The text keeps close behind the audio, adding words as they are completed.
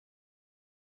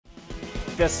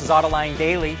This is Autoline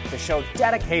Daily, the show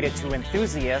dedicated to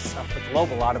enthusiasts of the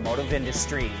global automotive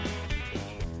industry.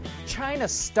 China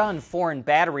stunned foreign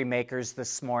battery makers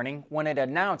this morning when it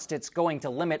announced it's going to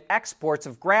limit exports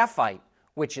of graphite,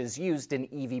 which is used in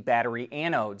EV battery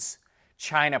anodes.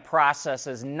 China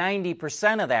processes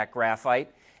 90% of that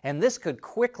graphite, and this could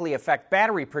quickly affect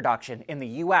battery production in the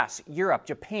US, Europe,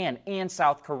 Japan, and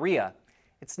South Korea.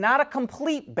 It's not a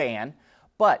complete ban,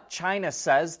 but China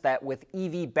says that with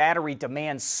EV battery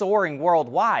demand soaring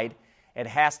worldwide, it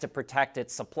has to protect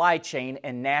its supply chain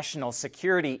and national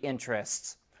security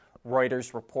interests.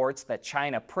 Reuters reports that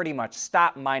China pretty much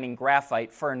stopped mining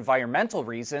graphite for environmental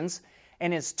reasons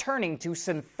and is turning to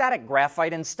synthetic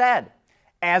graphite instead.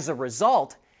 As a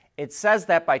result, it says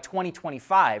that by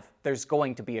 2025, there's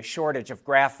going to be a shortage of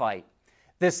graphite.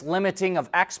 This limiting of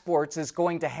exports is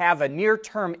going to have a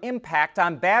near-term impact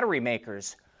on battery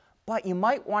makers. But you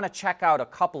might want to check out a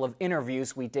couple of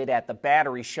interviews we did at the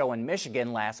Battery Show in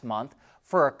Michigan last month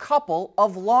for a couple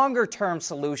of longer-term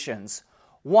solutions.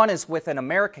 One is with an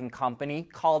American company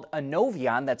called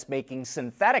Innovion that's making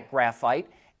synthetic graphite,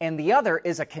 and the other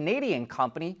is a Canadian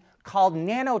company called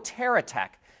Nanoteratech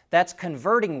that's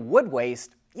converting wood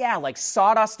waste, like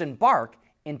sawdust and bark,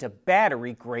 into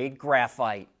battery-grade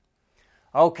graphite.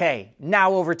 Okay,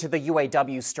 now over to the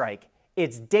UAW strike.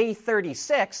 It's day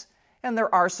 36, and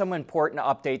there are some important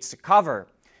updates to cover.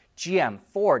 GM,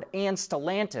 Ford, and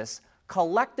Stellantis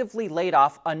collectively laid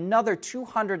off another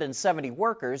 270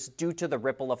 workers due to the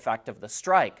ripple effect of the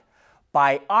strike.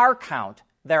 By our count,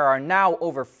 there are now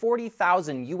over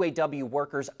 40,000 UAW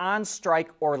workers on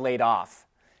strike or laid off.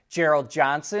 Gerald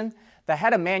Johnson, the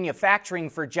head of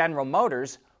manufacturing for General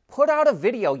Motors, put out a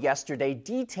video yesterday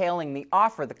detailing the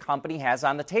offer the company has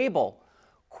on the table.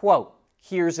 Quote,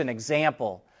 "Here's an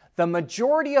example. The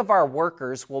majority of our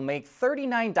workers will make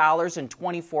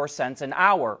 $39.24 an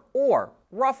hour, or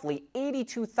roughly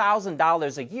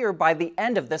 $82,000 a year by the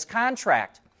end of this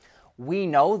contract. We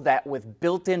know that with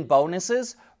built-in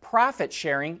bonuses, profit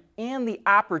sharing, and the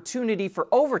opportunity for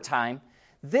overtime,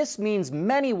 this means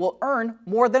many will earn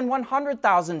more than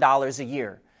 $100,000 a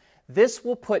year. This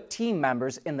will put team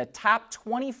members in the top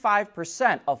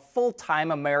 25% of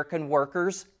full-time American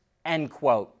workers," end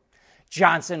quote.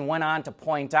 Johnson went on to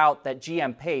point out that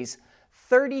GM pays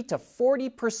 30 to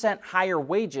 40% higher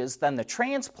wages than the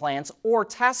transplants or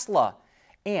Tesla,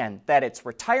 and that its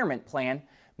retirement plan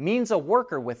means a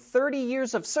worker with 30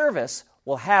 years of service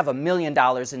will have $1 million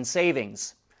in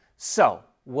savings. So,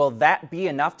 will that be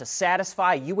enough to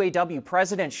satisfy UAW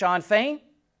President Shawn Fain?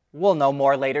 We'll know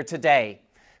more later today.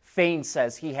 Fain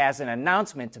says he has an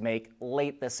announcement to make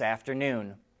late this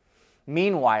afternoon.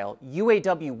 Meanwhile,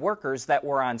 UAW workers that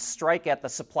were on strike at the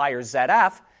supplier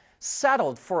ZF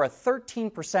settled for a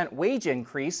 13% wage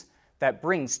increase that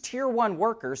brings Tier 1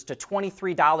 workers to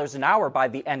 $23 an hour by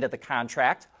the end of the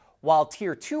contract, while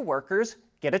Tier 2 workers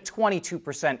get a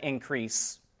 22%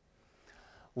 increase.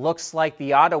 Looks like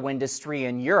the auto industry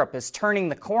in Europe is turning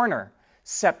the corner.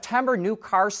 September new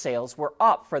car sales were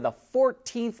up for the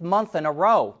 14th month in a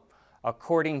row.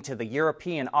 According to the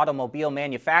European Automobile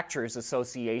Manufacturers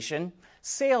Association,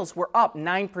 sales were up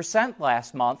 9%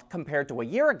 last month compared to a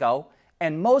year ago,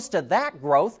 and most of that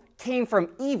growth came from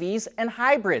EVs and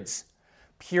hybrids.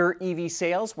 Pure EV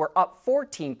sales were up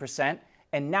 14%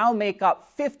 and now make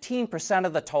up 15%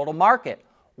 of the total market,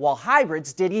 while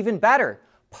hybrids did even better,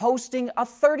 posting a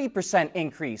 30%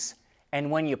 increase. And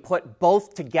when you put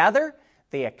both together,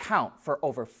 they account for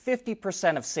over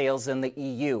 50% of sales in the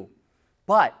EU.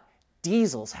 But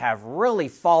diesels have really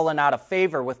fallen out of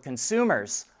favor with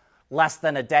consumers. Less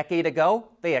than a decade ago,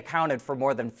 they accounted for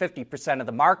more than 50% of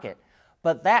the market,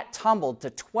 but that tumbled to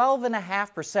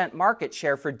 12.5% market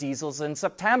share for diesels in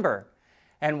September.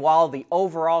 And while the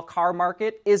overall car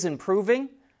market is improving,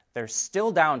 they're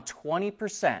still down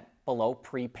 20% below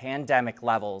pre-pandemic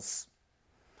levels.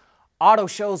 Auto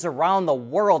shows around the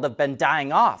world have been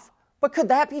dying off, but could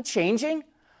that be changing?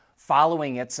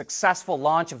 Following its successful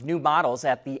launch of new models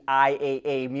at the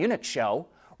IAA Munich show,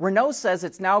 Renault says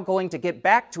it's now going to get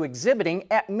back to exhibiting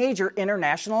at major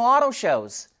international auto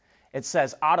shows. It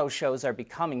says auto shows are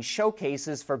becoming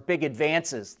showcases for big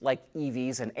advances like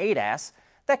EVs and ADAS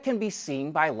that can be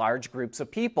seen by large groups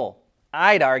of people.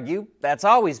 I'd argue that's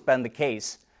always been the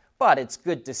case, but it's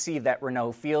good to see that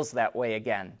Renault feels that way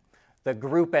again. The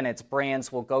group and its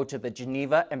brands will go to the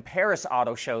Geneva and Paris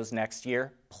auto shows next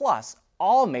year, plus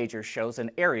all major shows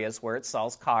in areas where it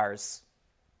sells cars.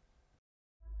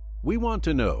 We want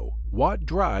to know what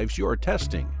drives your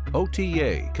testing.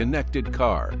 OTA, connected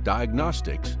car,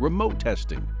 diagnostics, remote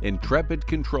testing. Intrepid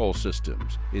Control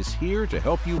Systems is here to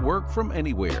help you work from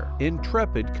anywhere.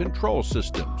 Intrepid Control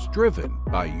Systems, driven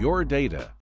by your data.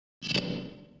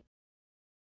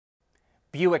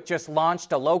 Buick just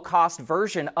launched a low-cost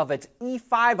version of its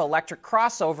E5 electric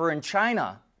crossover in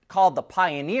China. Called the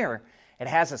Pioneer, it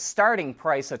has a starting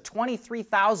price of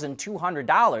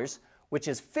 $23,200, which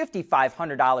is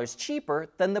 $5,500 cheaper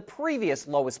than the previous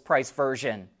lowest price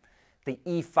version. The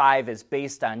E5 is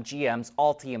based on GM's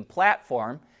Ultium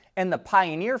platform, and the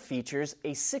Pioneer features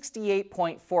a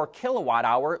 68.4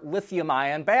 kilowatt-hour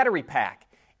lithium-ion battery pack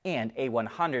and a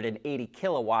 180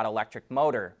 kilowatt electric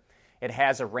motor. It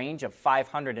has a range of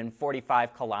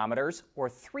 545 kilometers or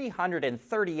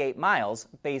 338 miles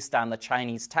based on the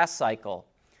Chinese test cycle.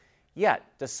 Yet,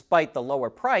 despite the lower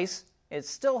price, it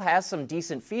still has some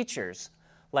decent features,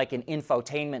 like an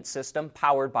infotainment system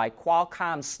powered by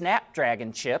Qualcomm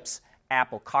Snapdragon chips,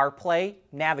 Apple CarPlay,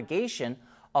 navigation,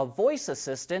 a voice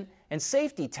assistant, and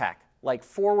safety tech like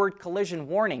forward collision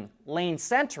warning, lane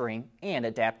centering, and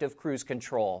adaptive cruise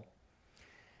control.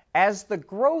 As the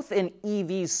growth in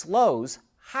EVs slows,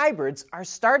 hybrids are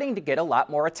starting to get a lot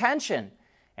more attention,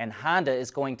 and Honda is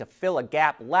going to fill a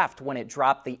gap left when it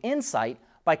dropped the Insight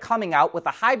by coming out with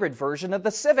a hybrid version of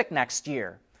the Civic next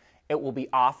year. It will be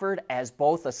offered as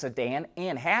both a sedan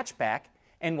and hatchback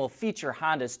and will feature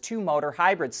Honda's two-motor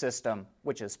hybrid system,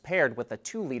 which is paired with a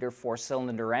 2-liter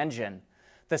 4-cylinder engine.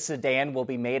 The sedan will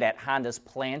be made at Honda's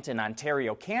plant in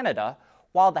Ontario, Canada,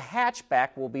 while the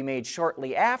hatchback will be made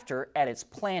shortly after at its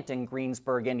plant in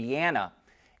Greensburg, Indiana.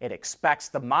 It expects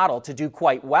the model to do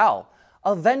quite well,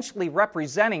 eventually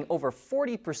representing over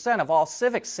 40% of all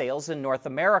Civic sales in North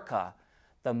America.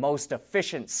 The most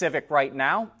efficient Civic right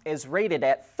now is rated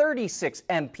at 36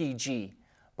 mpg,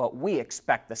 but we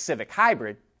expect the Civic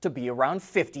Hybrid to be around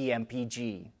 50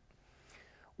 mpg.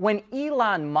 When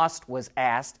Elon Musk was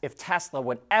asked if Tesla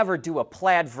would ever do a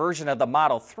Plaid version of the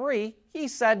Model 3, he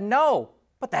said no,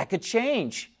 but that could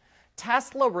change.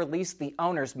 Tesla released the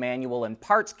owner's manual and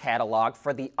parts catalog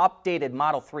for the updated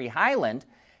Model 3 Highland,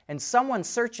 and someone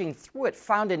searching through it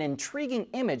found an intriguing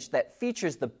image that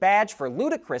features the badge for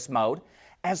ludicrous mode,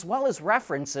 as well as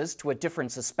references to a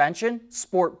different suspension,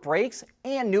 sport brakes,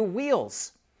 and new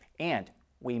wheels. And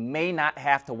we may not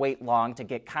have to wait long to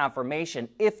get confirmation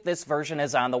if this version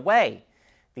is on the way.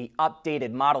 The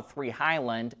updated Model 3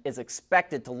 Highland is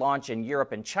expected to launch in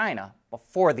Europe and China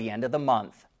before the end of the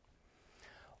month.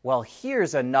 Well,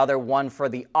 here's another one for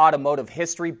the automotive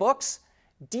history books.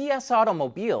 DS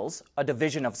Automobiles, a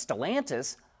division of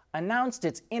Stellantis, announced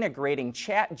it's integrating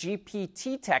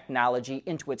ChatGPT technology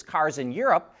into its cars in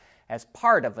Europe as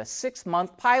part of a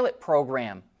 6-month pilot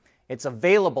program. It's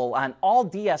available on all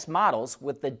DS models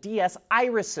with the DS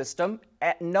Iris system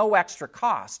at no extra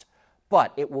cost,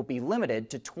 but it will be limited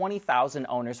to 20,000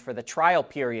 owners for the trial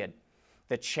period.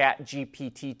 The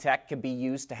ChatGPT tech can be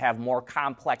used to have more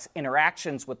complex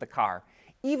interactions with the car,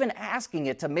 even asking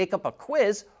it to make up a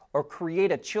quiz or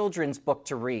create a children's book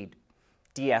to read.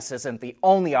 DS isn't the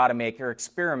only automaker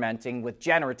experimenting with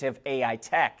generative AI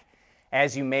tech.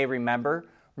 As you may remember,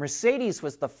 Mercedes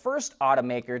was the first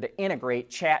automaker to integrate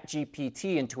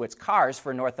ChatGPT into its cars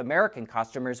for North American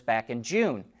customers back in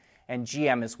June, and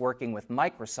GM is working with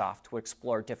Microsoft to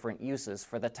explore different uses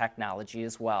for the technology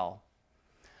as well.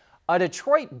 A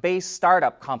Detroit-based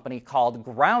startup company called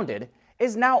Grounded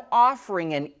is now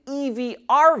offering an EV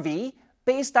RV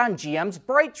based on GM's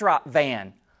BrightDrop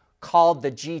van. Called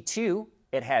the G2,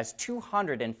 it has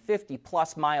 250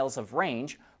 plus miles of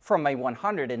range from a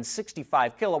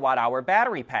 165 kilowatt-hour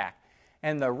battery pack,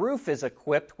 and the roof is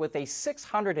equipped with a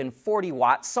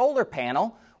 640-watt solar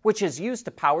panel, which is used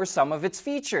to power some of its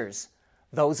features.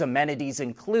 Those amenities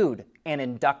include an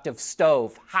inductive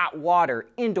stove, hot water,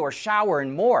 indoor shower,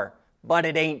 and more, but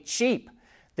it ain't cheap.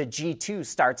 The G2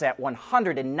 starts at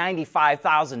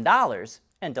 $195,000,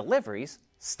 and deliveries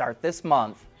start this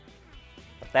month.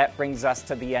 But that brings us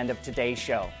to the end of today's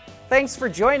show. Thanks for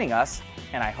joining us,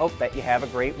 and I hope that you have a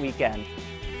great weekend.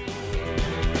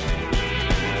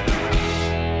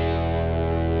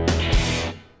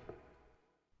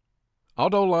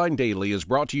 AutoLine Daily is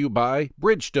brought to you by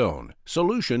Bridgestone,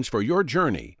 solutions for your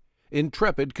journey.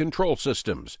 Intrepid Control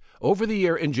Systems,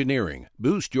 over-the-air engineering,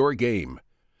 boost your game.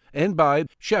 And by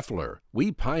Schaeffler,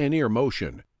 we pioneer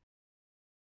motion.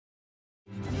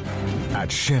 At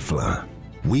Schaeffler,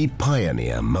 we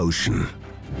pioneer motion.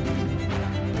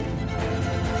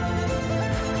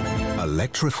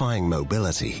 Electrifying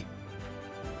mobility,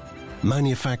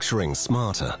 manufacturing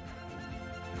smarter,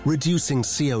 reducing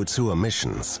CO2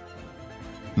 emissions,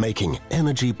 making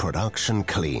energy production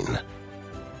clean.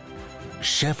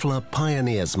 Schaeffler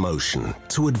pioneers motion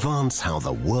to advance how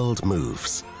the world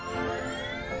moves.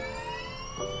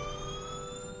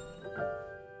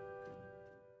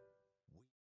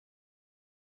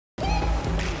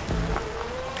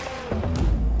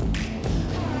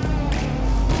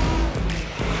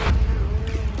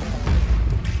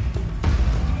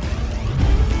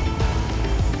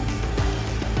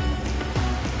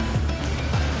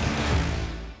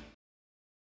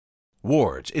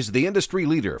 Wards is the industry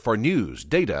leader for news,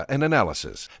 data, and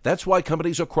analysis. That's why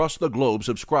companies across the globe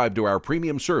subscribe to our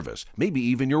premium service, maybe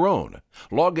even your own.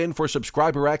 Log in for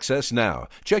subscriber access now.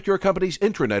 Check your company's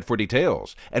intranet for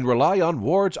details, and rely on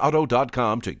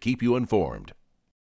wardsauto.com to keep you informed.